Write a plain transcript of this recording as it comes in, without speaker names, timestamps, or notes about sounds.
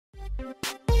Three,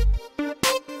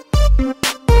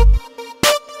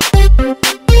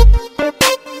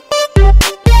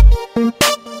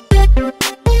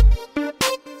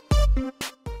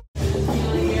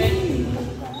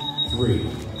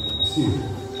 two,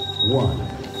 one,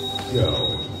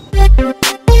 go.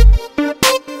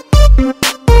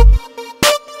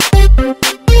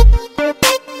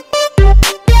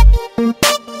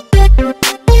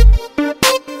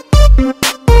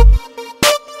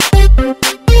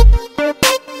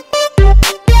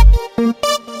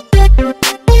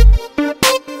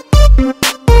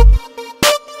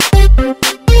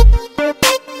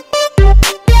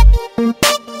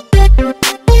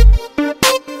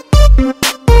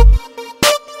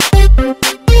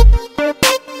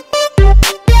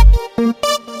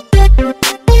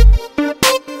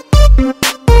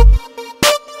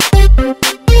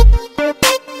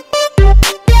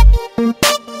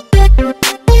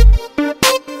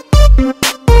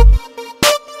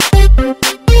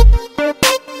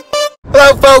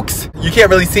 Hello folks! You can't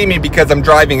really see me because I'm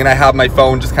driving and I have my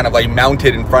phone just kind of like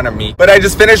mounted in front of me. But I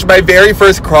just finished my very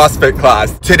first CrossFit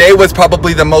class. Today was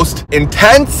probably the most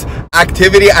intense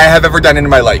activity I have ever done in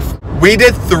my life. We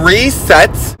did 3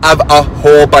 sets of a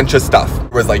whole bunch of stuff.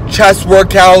 It was like chest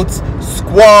workouts,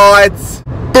 squats,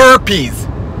 burpees.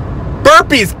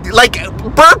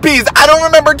 Burpees! I don't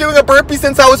remember doing a burpee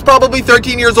since I was probably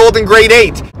 13 years old in grade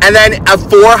 8. And then a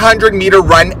 400-meter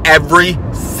run every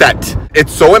set.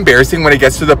 It's so embarrassing when it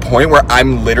gets to the point where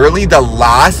I'm literally the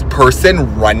last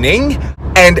person running.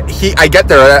 And I get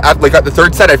there, at the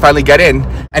 3rd set, I finally get in.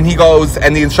 And he goes,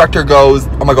 and the instructor goes,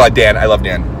 oh my God, Dan, I love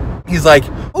Dan. He's like,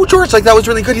 oh George, like that was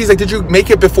really good. He's like, did you make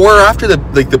it before or after the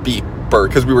beeper?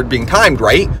 Because we were being timed,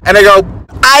 right? And I go,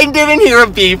 I didn't hear a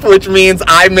beep, which means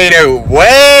I made it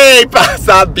way past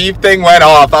that beep thing went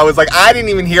off. I was like, I didn't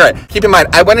even hear it. Keep in mind,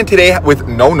 I went in today with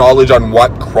no knowledge on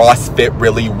what CrossFit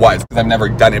really was, because I've never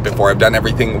done it before. I've done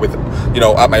everything with,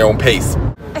 at my own pace.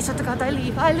 I swear to God, I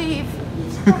leave.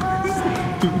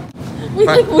 Wait,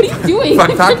 like, what are you doing?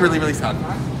 Fun fact, really, really sad.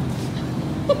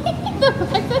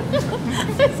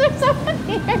 There's someone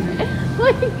here.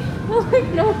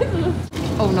 No.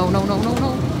 Oh, no.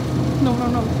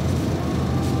 No.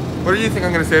 What do you think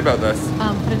I'm gonna say about this?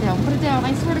 Put it down,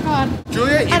 I swear to God.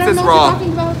 Julia eats this raw.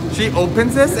 She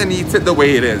opens this and eats it the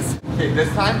way it is. Okay, this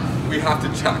time we have to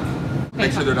check.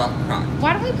 Make sure they're not cracked.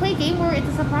 Why don't we play a game where it's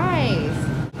a surprise?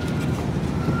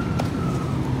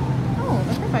 Oh,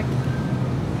 that's perfect.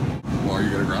 Well, are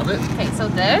you gonna grab it? Okay, so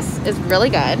this is really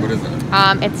good. What is it?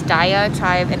 It's Daya,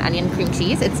 chive, and onion cream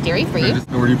cheese. It's dairy-free.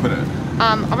 Where do you put it?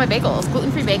 On my bagels,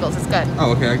 gluten-free bagels. It's good.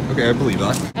 Oh, okay, I believe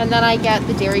that. And then I get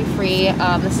the dairy-free.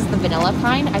 This is the vanilla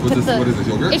kind. What is this,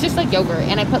 yogurt? It's just like yogurt,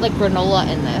 and I put like granola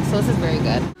in this, so this is very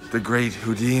good. The great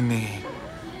Houdini.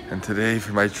 And today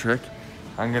for my trick,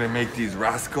 I'm gonna make these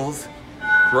rascals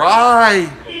cry.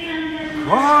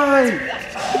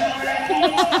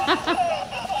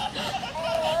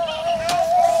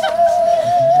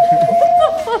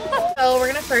 So we're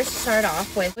gonna first start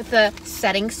off with the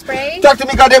setting spray. Talk to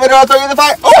me, goddammit, or I'll throw you in the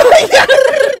fire. Oh my God!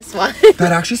 This one.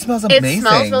 That actually smells amazing. It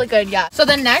smells really good, yeah. So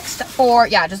the next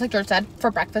just like George said,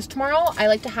 for breakfast tomorrow, I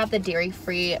like to have the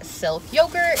dairy-free Silk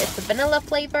yogurt. It's the vanilla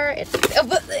flavor. It's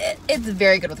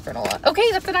very good with granola.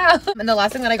 Okay, that's enough. And the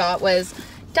last thing that I got was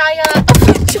Daya.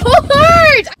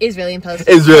 Oh, George! Israeli imposed.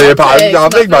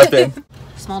 Big muffin.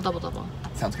 Small double.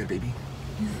 Sounds good, baby.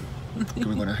 Can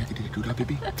we go to hickety-doo-dah,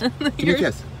 baby? Give me a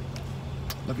kiss.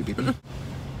 Love you, baby.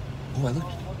 Oh, I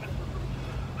looked.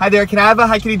 Hi there, can I have a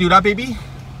hickety-doo-dah, baby?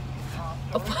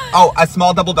 Oh, a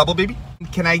small double, baby?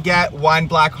 Can I get 1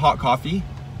 black hot coffee?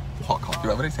 Hot coffee,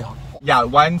 what did I say? Hot? Yeah,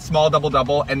 1 small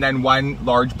double, and then 1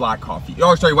 large black coffee.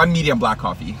 Oh, sorry, 1 medium black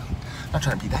coffee. I'm not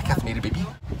trying to be that caffeinated, baby.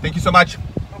 Thank you so much.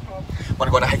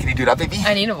 Wanna go to hickety-doo-dah, baby?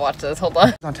 I need to watch this, hold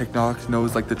on. On TikTok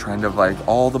knows like the trend of like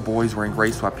all the boys wearing gray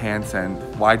sweatpants, and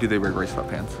why do they wear gray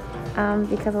sweatpants?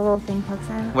 Because a little thing pokes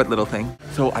in. What little thing?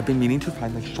 So I've been meaning to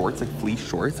find like shorts, like fleece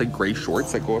shorts, like gray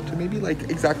shorts that go up to maybe like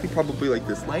exactly probably like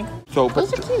this length. So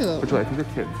those are cute. But I think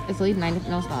they're kids. It's only 9.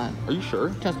 No, it's not. Are you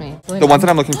sure? Trust me. The ones that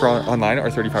I'm looking for online are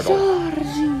 $35.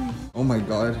 Oh my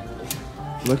God.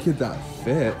 Look at that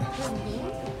fit.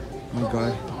 Oh my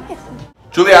God.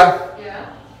 Julia.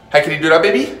 Yeah? Hi, can you do that,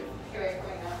 baby?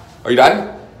 Are you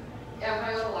done? Yeah, I'm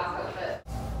gonna go to the last outfit.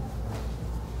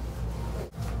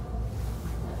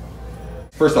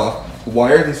 First off,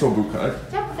 why are they so boot cut?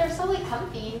 Yeah, but they're so like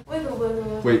comfy.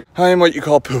 Wait, I am what you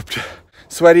call pooped.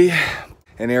 Sweaty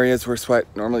in areas where sweat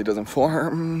normally doesn't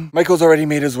form. Michael's already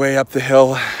made his way up the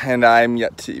hill and I'm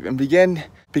yet to even begin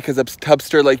because a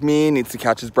tubster like me needs to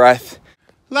catch his breath.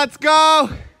 Let's go!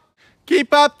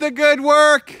 Keep up the good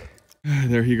work!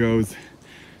 There he goes.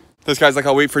 This guy's like,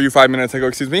 I'll wait for you 5 minutes. I go,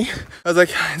 excuse me? I was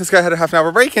like, this guy had a half an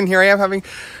hour break and here I am having,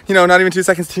 you know, not even 2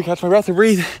 seconds to catch my breath and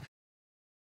breathe.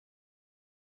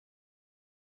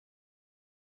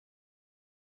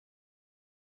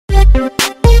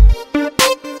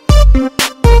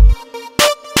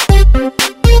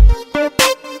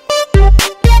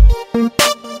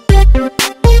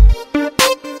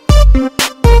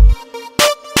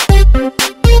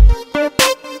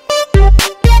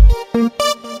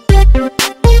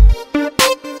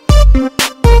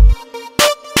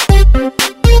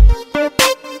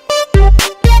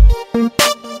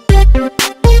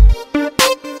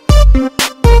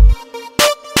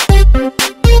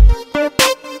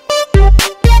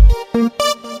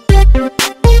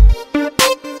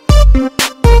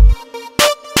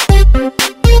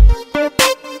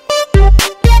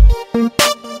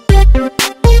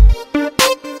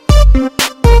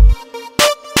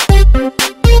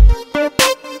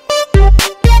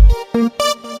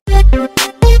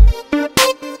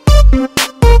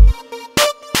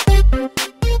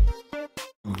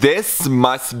 This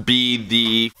must be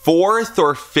the 4th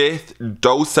or 5th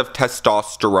dose of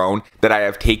testosterone that I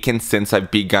have taken since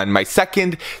I've begun my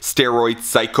 2nd steroid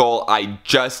cycle. I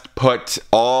just put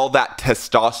all that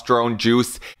testosterone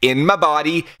juice in my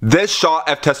body. This shot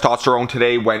of testosterone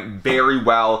today went very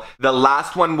well. The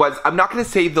last one was, I'm not going to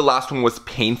say the last one was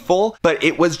painful, but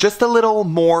it was just a little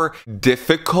more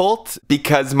difficult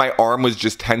because my arm was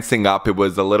just tensing up. It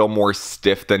was a little more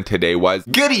stiff than today was.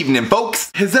 Good evening,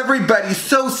 folks. Is everybody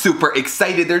so super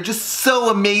excited? They're just so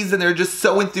amazing. They're just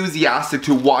so enthusiastic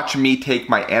to watch me take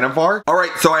my Anavar. All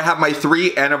right, so I have my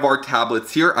 3 Anavar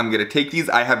tablets here. I'm gonna take these.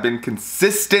 I have been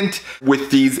consistent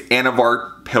with these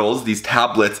Anavar pills, these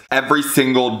tablets, every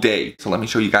single day. So let me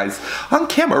show you guys on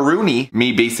camera, Rooney,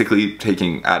 me basically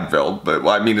taking Advil, but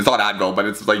well, I mean, it's not Advil, but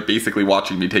it's like basically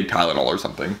watching me take Tylenol or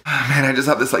something. Oh, man, I just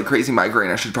have this like crazy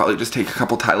migraine. I should probably just take a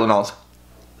couple Tylenols.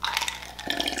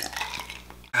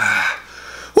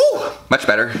 Much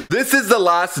better. This is the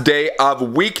last day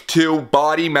of week 2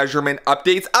 body measurement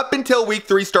updates up until week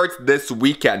 3 starts this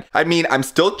weekend. I mean, I'm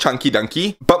still chunky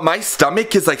dunky, but my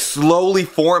stomach is like slowly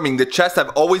forming. The chest, I've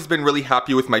always been really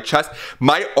happy with my chest.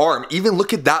 My arm, even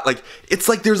look at that, like, it's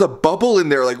like there's a bubble in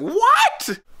there, like,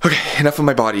 what? Okay, enough of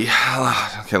my body.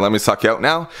 Okay, let me suck you out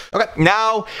now. Okay,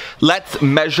 now let's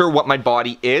measure what my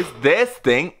body is. This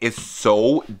thing is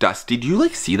so dusty. Do you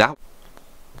like see that?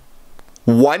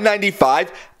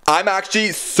 195. I'm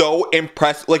actually so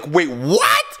impressed. Like, wait,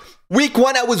 what? Week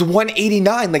 1, I was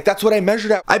 189. Like, that's what I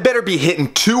measured at. I better be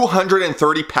hitting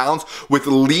 230 pounds with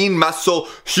lean muscle,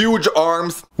 huge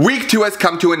arms. Week 2 has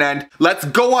come to an end. Let's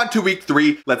go on to week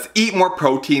 3. Let's eat more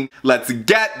protein. Let's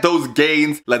get those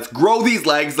gains. Let's grow these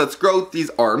legs. Let's grow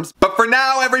these arms. But for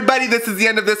now, everybody, this is the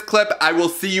end of this clip. I will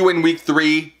see you in week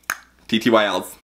 3. TTYLs.